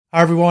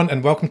Hi everyone,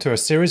 and welcome to a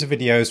series of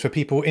videos for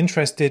people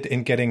interested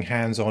in getting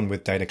hands-on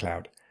with Data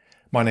Cloud.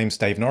 My name's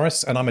Dave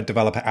Norris and I'm a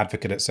developer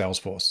advocate at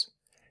Salesforce.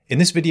 In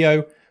this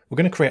video, we're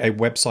going to create a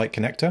website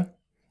connector,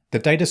 the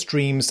data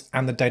streams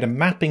and the data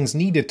mappings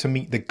needed to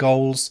meet the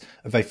goals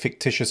of a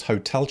fictitious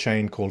hotel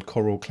chain called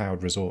Coral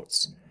Cloud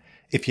Resorts.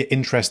 If you're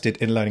interested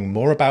in learning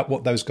more about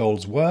what those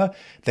goals were,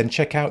 then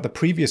check out the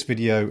previous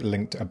video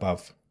linked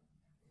above.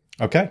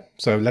 Okay,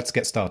 so let's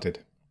get started.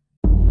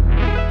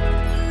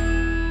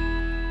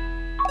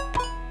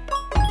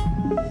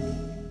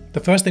 The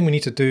first thing we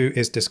need to do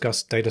is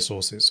discuss data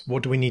sources.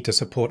 What do we need to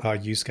support our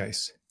use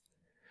case?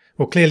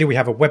 Well, clearly we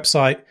have a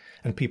website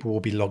and people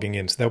will be logging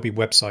in, so they'll be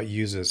website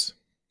users.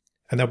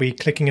 And they'll be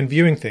clicking and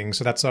viewing things,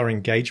 so that's our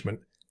engagement.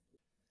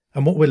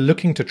 And what we're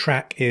looking to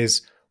track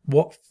is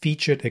what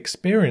featured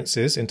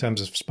experiences in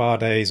terms of spa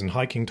days and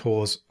hiking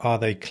tours are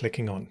they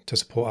clicking on to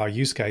support our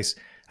use case,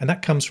 and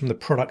that comes from the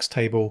products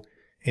table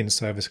in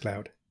Service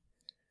Cloud.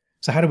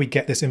 So how do we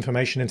get this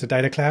information into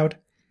Data Cloud?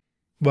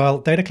 Well,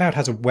 Data Cloud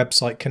has a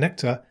website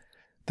connector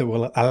that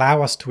will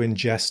allow us to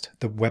ingest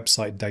the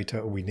website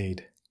data we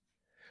need.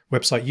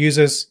 Website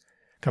users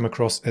come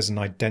across as an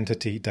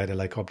identity data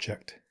lake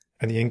object,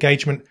 and the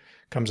engagement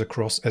comes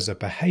across as a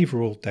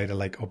behavioral data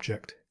lake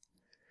object.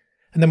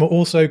 And then we're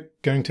also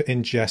going to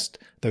ingest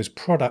those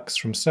products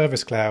from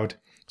Service Cloud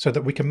so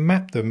that we can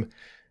map them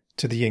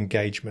to the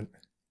engagement.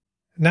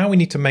 Now we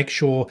need to make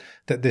sure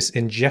that this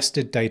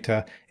ingested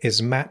data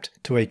is mapped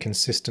to a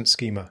consistent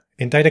schema.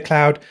 In Data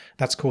Cloud,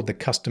 that's called the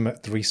Customer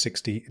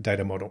 360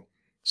 data model.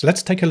 So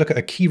let's take a look at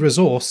a key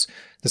resource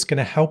that's going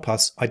to help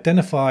us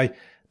identify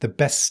the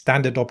best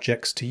standard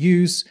objects to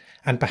use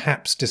and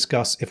perhaps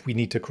discuss if we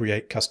need to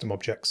create custom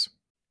objects.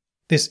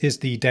 This is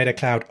the Data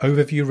Cloud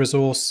overview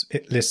resource.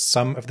 It lists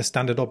some of the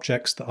standard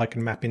objects that I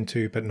can map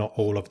into, but not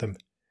all of them.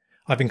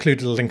 I've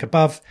included a link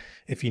above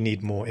if you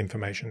need more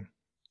information.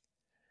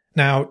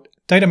 Now,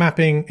 data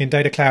mapping in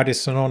Data Cloud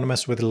is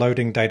synonymous with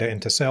loading data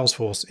into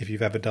Salesforce if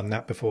you've ever done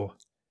that before.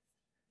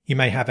 You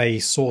may have a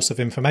source of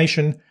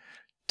information,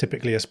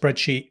 typically a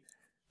spreadsheet.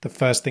 The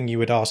first thing you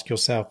would ask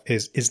yourself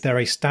is there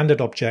a standard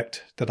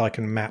object that I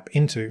can map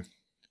into?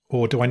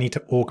 Or do I need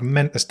to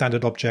augment the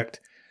standard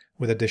object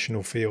with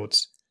additional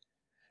fields?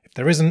 If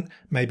there isn't,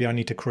 maybe I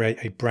need to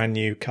create a brand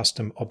new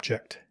custom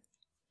object.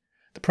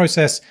 The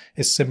process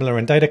is similar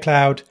in Data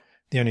Cloud.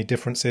 The only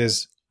difference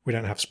is we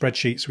don't have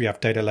spreadsheets, we have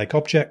data lake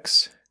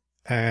objects,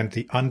 and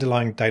the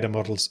underlying data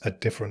models are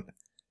different.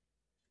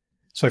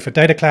 So for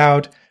Data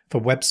Cloud,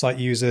 for website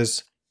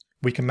users,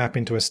 we can map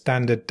into a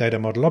standard data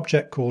model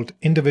object called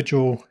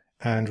individual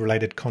and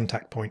related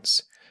contact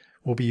points.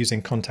 We'll be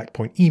using contact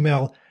point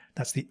email.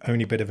 That's the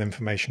only bit of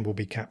information we'll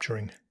be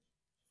capturing.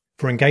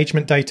 For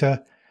engagement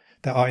data,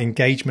 there are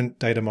engagement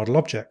data model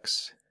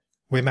objects.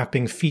 We're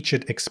mapping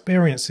featured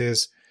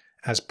experiences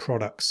as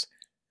products.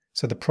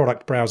 So the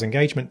product browse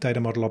engagement data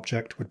model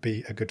object would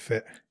be a good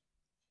fit.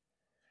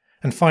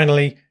 And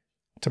finally,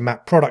 to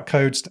map product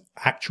codes to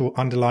actual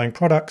underlying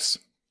products,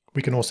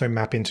 we can also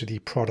map into the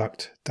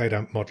product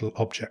data model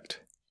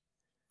object.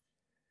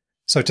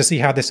 So to see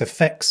how this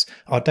affects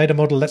our data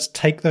model, let's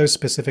take those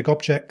specific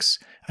objects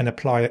and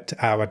apply it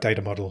to our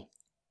data model.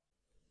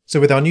 So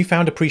with our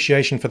newfound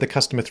appreciation for the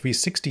Customer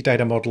 360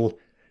 data model,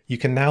 you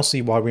can now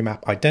see why we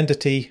map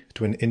identity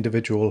to an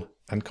individual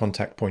and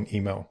contact point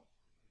email.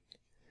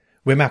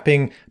 We're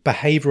mapping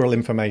behavioral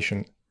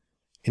information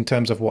in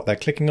terms of what they're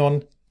clicking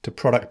on to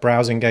product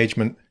browse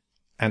engagement.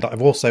 And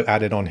I've also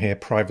added on here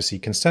privacy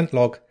consent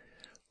log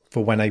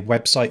for when a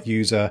website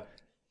user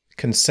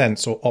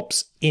consents or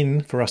opts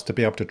in for us to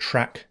be able to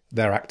track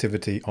their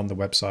activity on the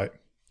website.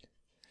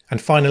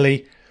 And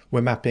finally,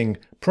 we're mapping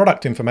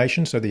product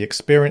information, so the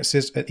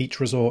experiences at each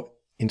resort,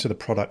 into the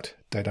product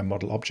data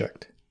model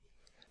object.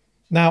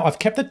 Now, I've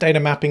kept the data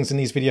mappings in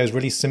these videos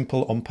really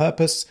simple on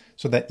purpose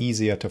so they're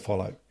easier to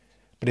follow.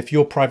 But if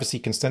your privacy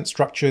consent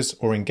structures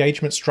or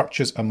engagement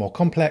structures are more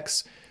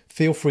complex,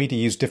 feel free to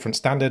use different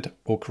standard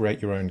or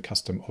create your own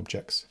custom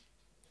objects.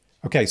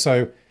 Okay,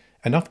 so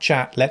enough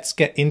chat, let's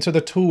get into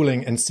the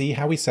tooling and see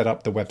how we set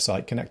up the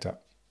website connector.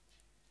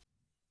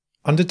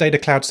 Under Data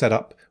Cloud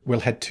Setup,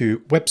 we'll head to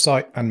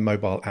Website and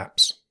Mobile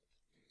Apps.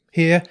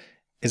 Here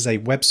is a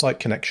website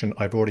connection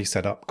I've already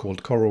set up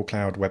called Coral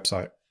Cloud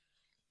Website.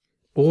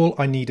 All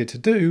I needed to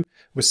do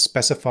was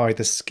specify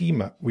the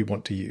schema we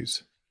want to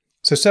use.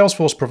 So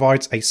Salesforce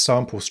provides a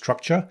sample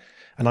structure,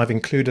 and I've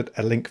included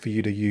a link for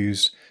you to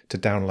use to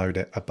download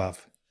it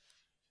above.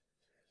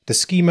 The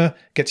schema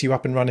gets you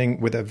up and running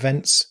with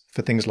events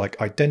for things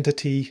like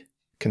identity,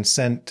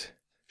 consent,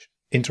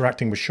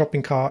 interacting with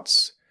shopping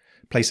carts,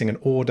 placing an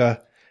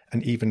order,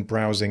 and even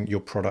browsing your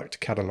product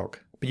catalog.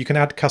 But you can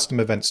add custom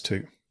events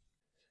too.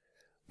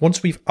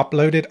 Once we've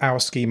uploaded our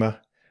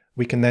schema,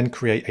 we can then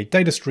create a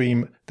data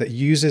stream that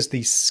uses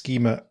these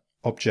schema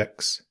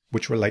objects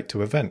which relate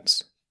to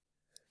events.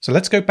 So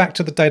let's go back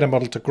to the data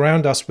model to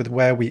ground us with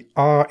where we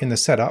are in the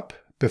setup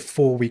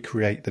before we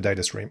create the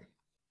data stream.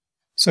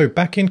 So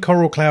back in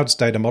Coral Cloud's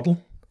data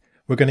model,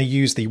 we're going to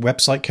use the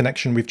website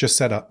connection we've just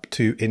set up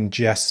to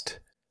ingest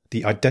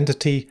the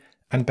identity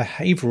and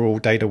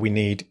behavioral data we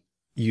need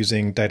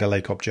using data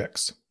lake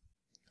objects.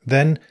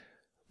 Then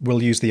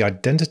we'll use the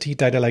identity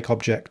data lake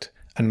object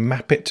and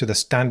map it to the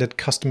standard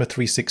Customer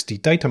 360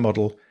 data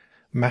model,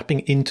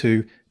 mapping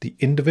into the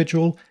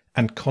individual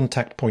and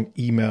contact point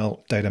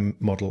email data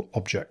model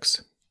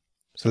objects.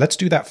 So let's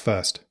do that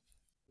first.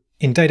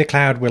 In Data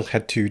Cloud, we'll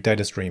head to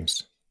Data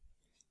Streams.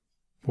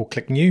 We'll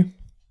click New.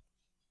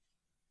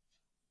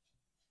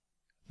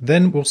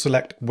 Then we'll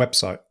select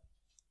Website.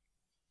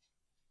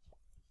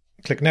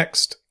 Click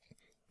Next.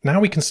 Now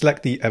we can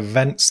select the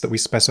events that we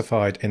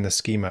specified in the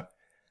schema.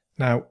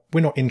 Now,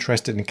 we're not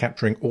interested in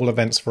capturing all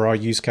events for our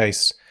use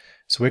case,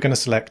 so we're going to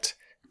select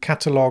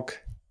Catalog,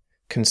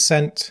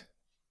 Consent,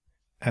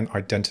 and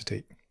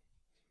Identity.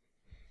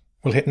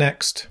 We'll hit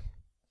Next.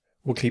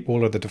 We'll keep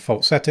all of the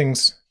default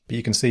settings, but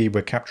you can see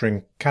we're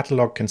capturing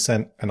Catalog,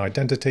 Consent, and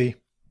Identity.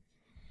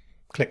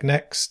 Click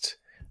Next,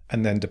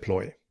 and then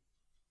Deploy.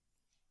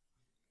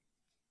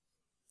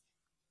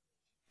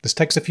 This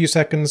takes a few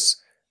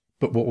seconds,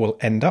 but what we'll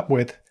end up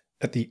with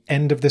at the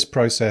end of this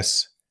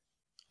process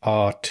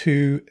are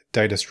two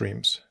data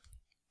streams.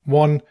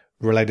 One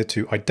related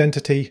to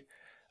identity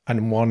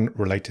and one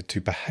related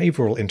to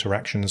behavioral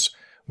interactions,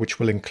 which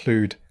will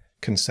include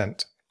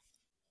consent.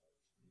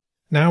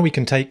 Now we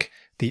can take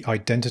the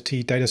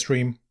identity data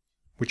stream,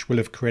 which will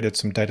have created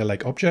some data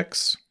lake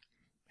objects.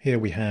 Here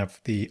we have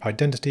the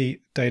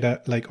identity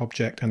data lake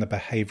object and the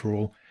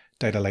behavioral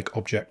data lake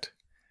object.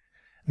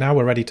 Now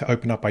we're ready to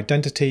open up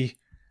identity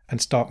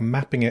and start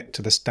mapping it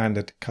to the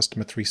standard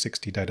Customer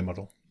 360 data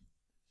model.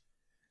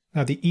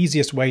 Now, the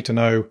easiest way to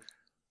know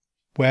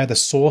where the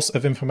source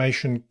of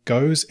information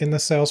goes in the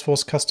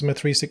Salesforce Customer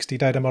 360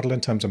 data model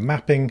in terms of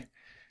mapping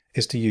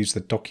is to use the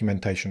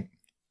documentation.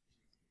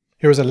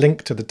 Here is a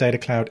link to the Data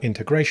Cloud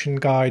integration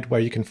guide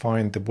where you can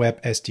find the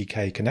Web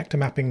SDK connector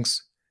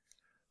mappings.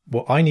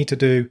 What I need to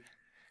do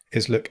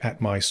is look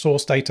at my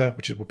source data,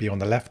 which will be on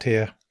the left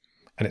here,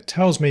 and it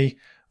tells me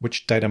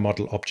which data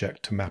model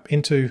object to map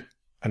into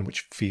and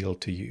which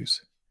field to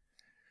use.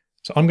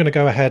 So I'm going to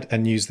go ahead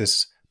and use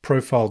this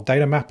profile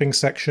data mapping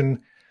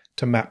section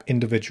to map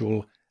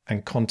individual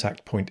and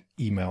contact point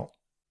email.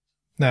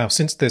 Now,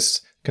 since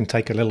this can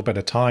take a little bit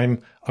of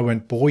time, I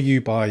won't bore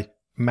you by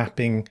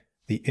mapping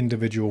the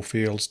individual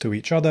fields to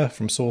each other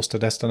from source to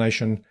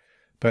destination,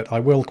 but I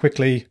will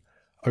quickly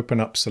open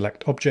up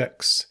Select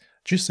Objects,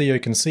 just so you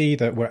can see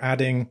that we're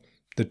adding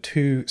the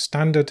two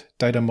standard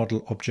data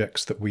model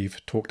objects that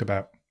we've talked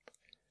about.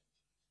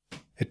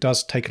 It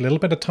does take a little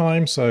bit of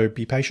time, so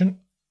be patient.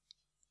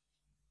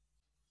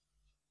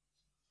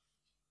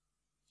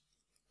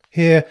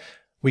 Here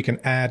we can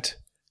add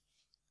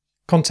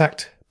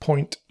contact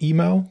point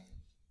email,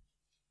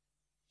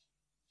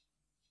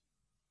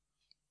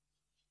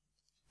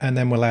 and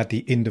then we'll add the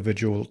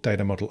individual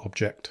data model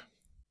object.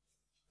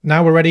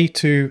 Now we're ready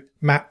to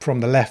map from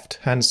the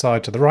left-hand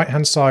side to the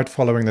right-hand side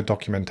following the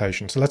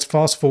documentation. So let's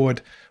fast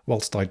forward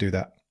whilst I do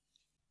that.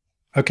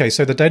 Okay,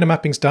 so the data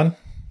mapping's done.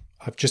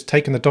 I've just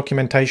taken the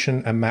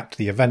documentation and mapped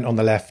the event on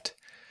the left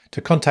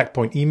to contact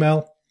point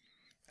email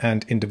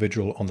and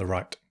individual on the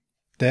right.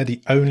 They're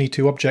the only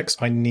two objects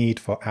I need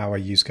for our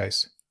use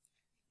case.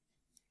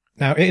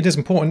 Now, it is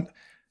important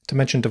to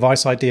mention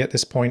device ID at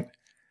this point.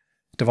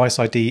 Device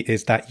ID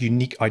is that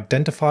unique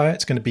identifier.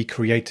 It's going to be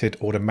created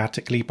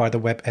automatically by the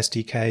Web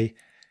SDK,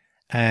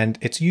 and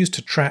it's used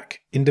to track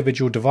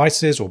individual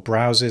devices or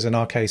browsers, in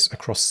our case,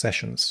 across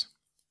sessions.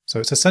 So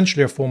it's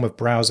essentially a form of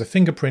browser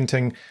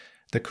fingerprinting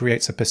that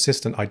creates a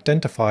persistent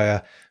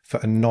identifier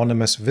for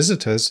anonymous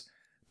visitors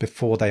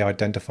before they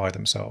identify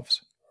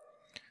themselves.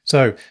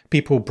 So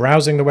people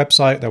browsing the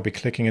website, they'll be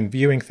clicking and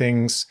viewing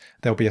things.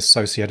 They'll be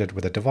associated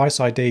with a device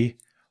ID.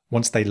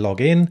 Once they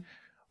log in,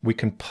 we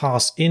can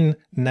pass in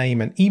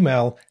name and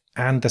email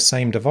and the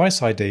same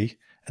device ID,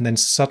 and then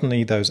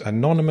suddenly those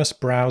anonymous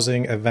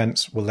browsing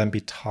events will then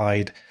be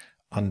tied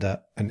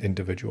under an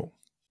individual.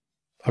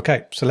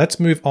 Okay, so let's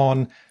move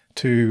on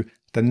to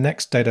the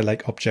next data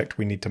lake object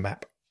we need to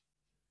map.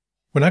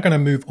 We're now going to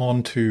move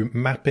on to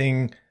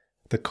mapping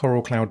the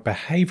Coral Cloud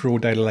behavioral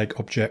data lake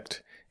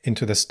object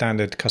into the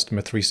standard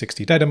Customer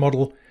 360 data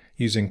model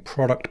using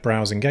product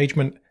browse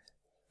engagement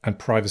and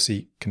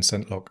privacy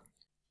consent log.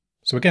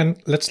 So again,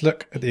 let's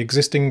look at the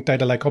existing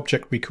data lake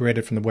object we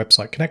created from the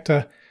website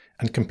connector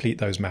and complete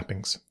those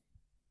mappings.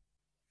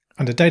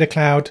 Under Data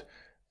Cloud,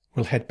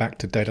 we'll head back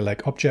to Data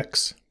Lake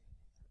Objects.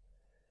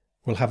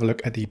 We'll have a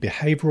look at the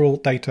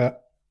behavioral data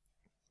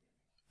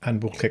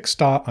and we'll click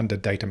Start under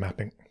Data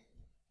Mapping.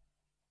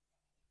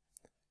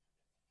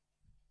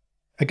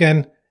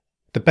 Again,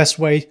 the best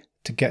way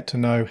to get to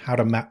know how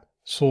to map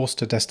source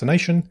to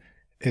destination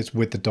is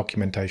with the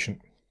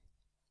documentation.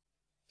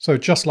 So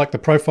just like the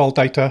profile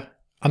data,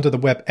 under the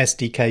Web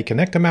SDK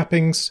connector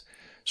mappings,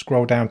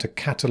 scroll down to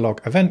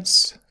Catalog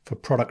Events for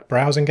product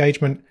browse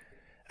engagement,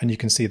 and you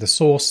can see the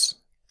source,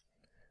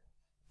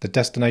 the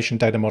destination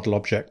data model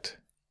object,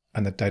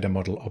 and the data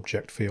model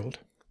object field.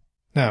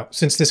 Now,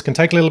 since this can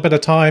take a little bit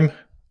of time,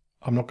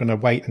 I'm not going to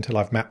wait until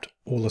I've mapped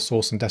all the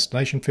source and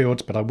destination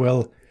fields, but I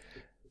will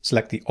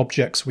select the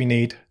objects we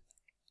need.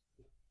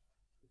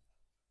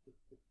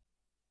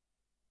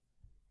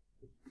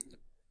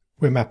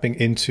 We're mapping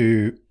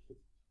into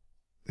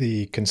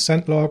the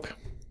consent log,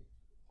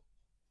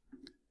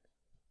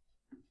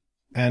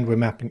 and we're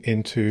mapping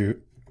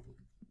into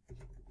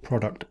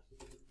product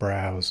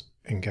browse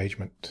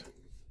engagement.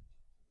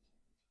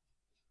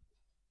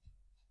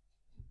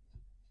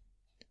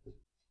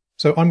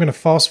 So I'm going to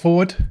fast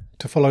forward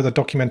to follow the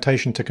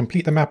documentation to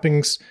complete the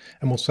mappings,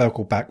 and we'll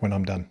circle back when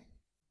I'm done.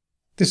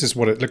 This is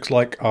what it looks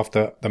like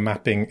after the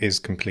mapping is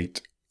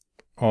complete.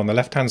 On the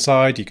left-hand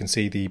side, you can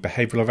see the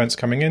behavioral events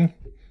coming in,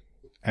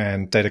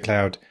 and Data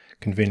Cloud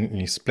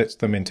conveniently splits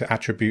them into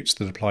attributes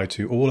that apply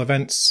to all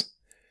events.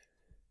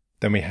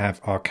 Then we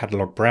have our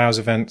catalog browse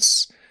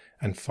events,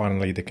 and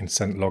finally the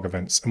consent log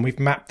events. And we've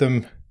mapped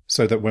them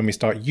so that when we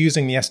start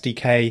using the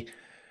SDK,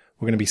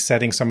 we're going to be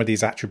setting some of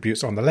these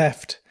attributes on the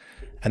left.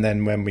 And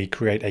then when we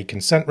create a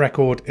consent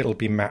record, it'll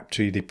be mapped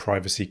to the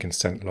privacy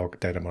consent log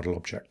data model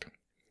object.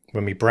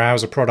 When we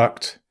browse a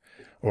product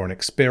or an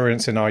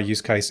experience in our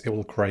use case, it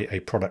will create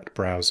a product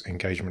browse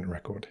engagement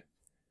record.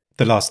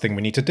 The last thing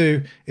we need to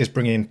do is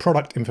bring in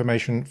product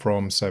information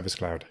from Service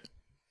Cloud.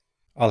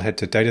 I'll head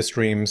to Data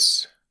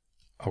Streams.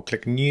 I'll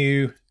click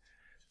New,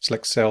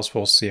 select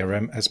Salesforce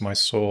CRM as my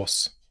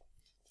source.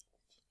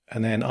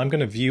 And then I'm going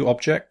to view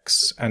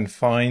objects and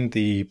find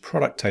the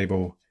product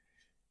table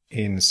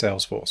in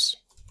Salesforce.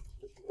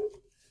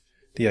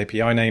 The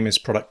API name is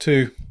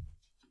product2.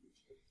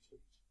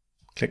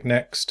 Click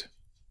Next.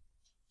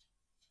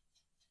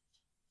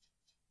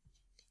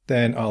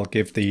 Then I'll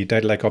give the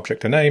data lake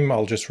object a name.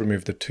 I'll just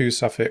remove the to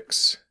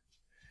suffix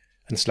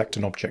and select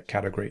an object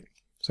category.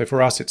 So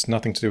for us, it's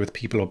nothing to do with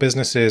people or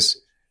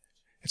businesses.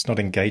 It's not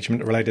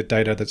engagement related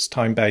data that's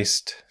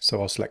time-based.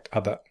 So I'll select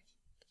Other.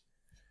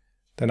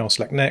 Then I'll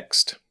select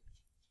Next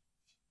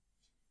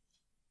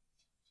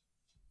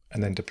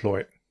and then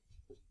deploy it.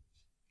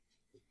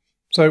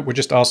 So we're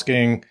just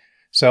asking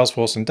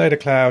Salesforce and Data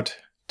Cloud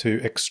to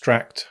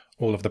extract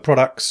all of the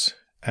products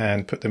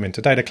and put them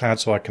into Data Cloud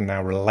so I can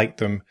now relate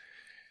them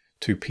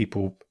to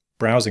people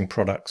browsing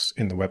products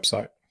in the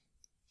website.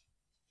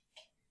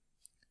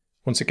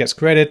 Once it gets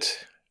created,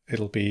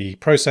 it'll be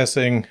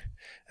processing,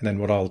 and then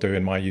what I'll do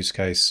in my use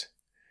case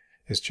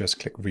is just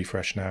click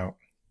Refresh Now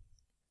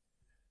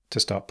to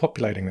start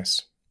populating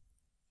this.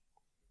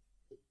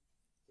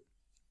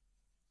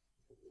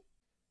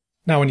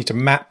 Now we need to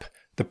map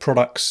the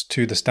products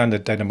to the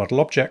standard data model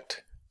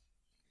object.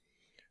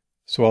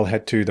 So I'll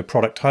head to the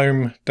product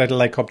home data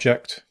lake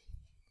object.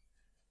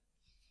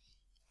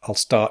 I'll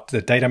start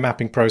the data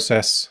mapping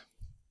process.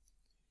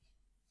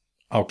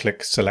 I'll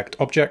click Select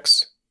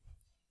Objects.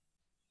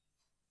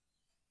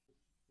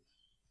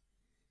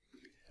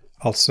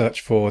 I'll search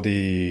for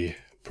the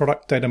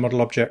product data model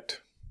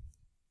object.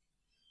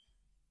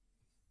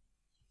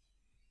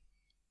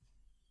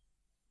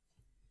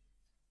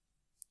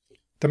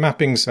 The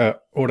mappings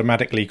are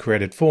automatically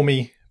created for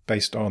me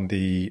based on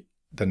the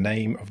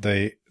name of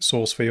the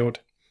source field.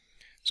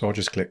 So I'll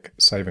just click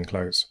Save and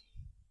Close.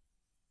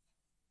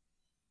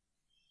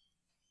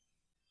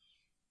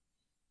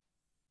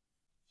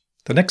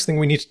 The next thing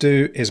we need to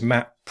do is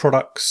map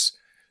products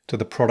to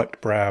the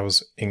product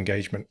browse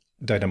engagement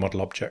data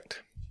model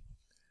object.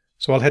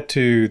 So I'll head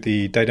to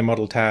the data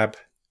model tab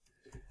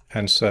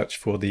and search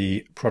for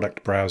the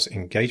product browse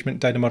engagement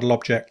data model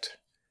object.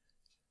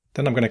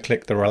 Then I'm going to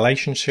click the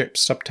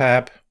relationships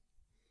subtab.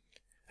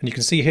 And you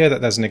can see here that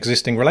there's an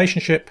existing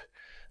relationship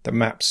that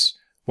maps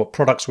what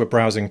products we're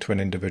browsing to an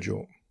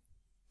individual.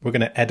 We're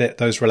going to edit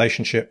those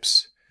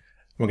relationships.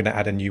 We're going to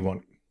add a new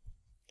one.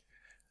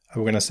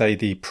 We're going to say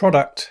the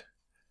product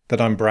that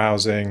I'm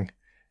browsing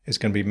is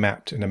going to be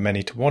mapped in a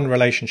many-to-one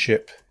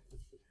relationship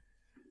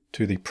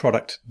to the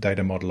product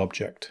data model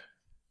object.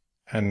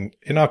 And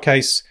in our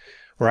case,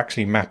 we're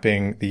actually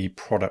mapping the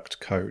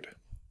product code.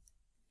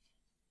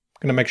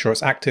 I'm going to make sure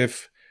it's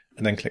active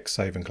and then click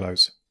Save and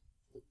Close.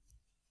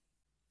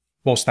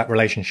 Whilst that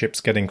relationship's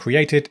getting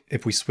created,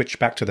 if we switch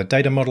back to the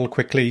data model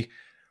quickly,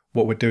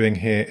 what we're doing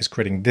here is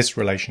creating this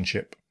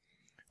relationship.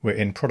 We're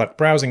in product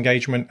browse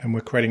engagement and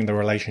we're creating the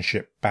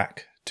relationship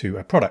back to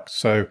a product.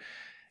 So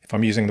if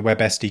I'm using the Web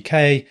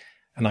SDK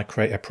and I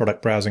create a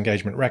product browse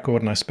engagement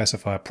record and I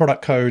specify a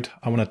product code,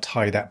 I want to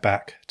tie that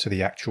back to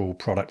the actual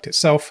product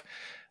itself.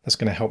 That's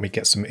going to help me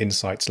get some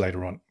insights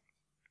later on.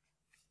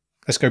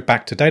 Let's go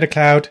back to Data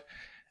Cloud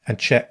and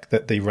check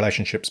that the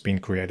relationship's been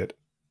created.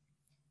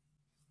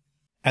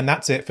 And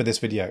that's it for this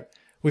video.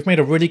 We've made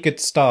a really good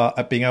start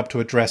at being able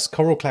to address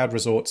Coral Cloud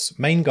Resort's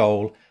main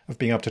goal of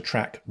being able to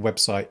track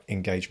website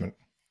engagement.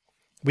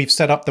 We've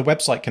set up the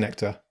website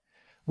connector.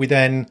 We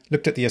then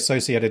looked at the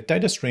associated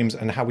data streams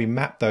and how we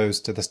map those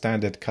to the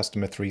standard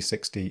Customer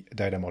 360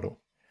 data model.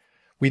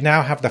 We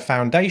now have the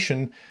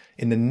foundation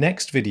in the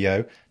next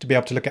video to be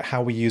able to look at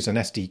how we use an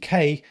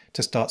SDK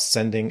to start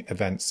sending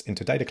events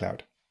into Data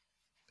Cloud.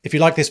 If you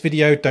like this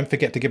video, don't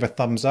forget to give a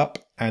thumbs up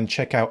and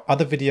check out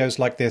other videos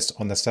like this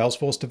on the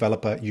Salesforce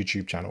Developer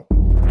YouTube channel.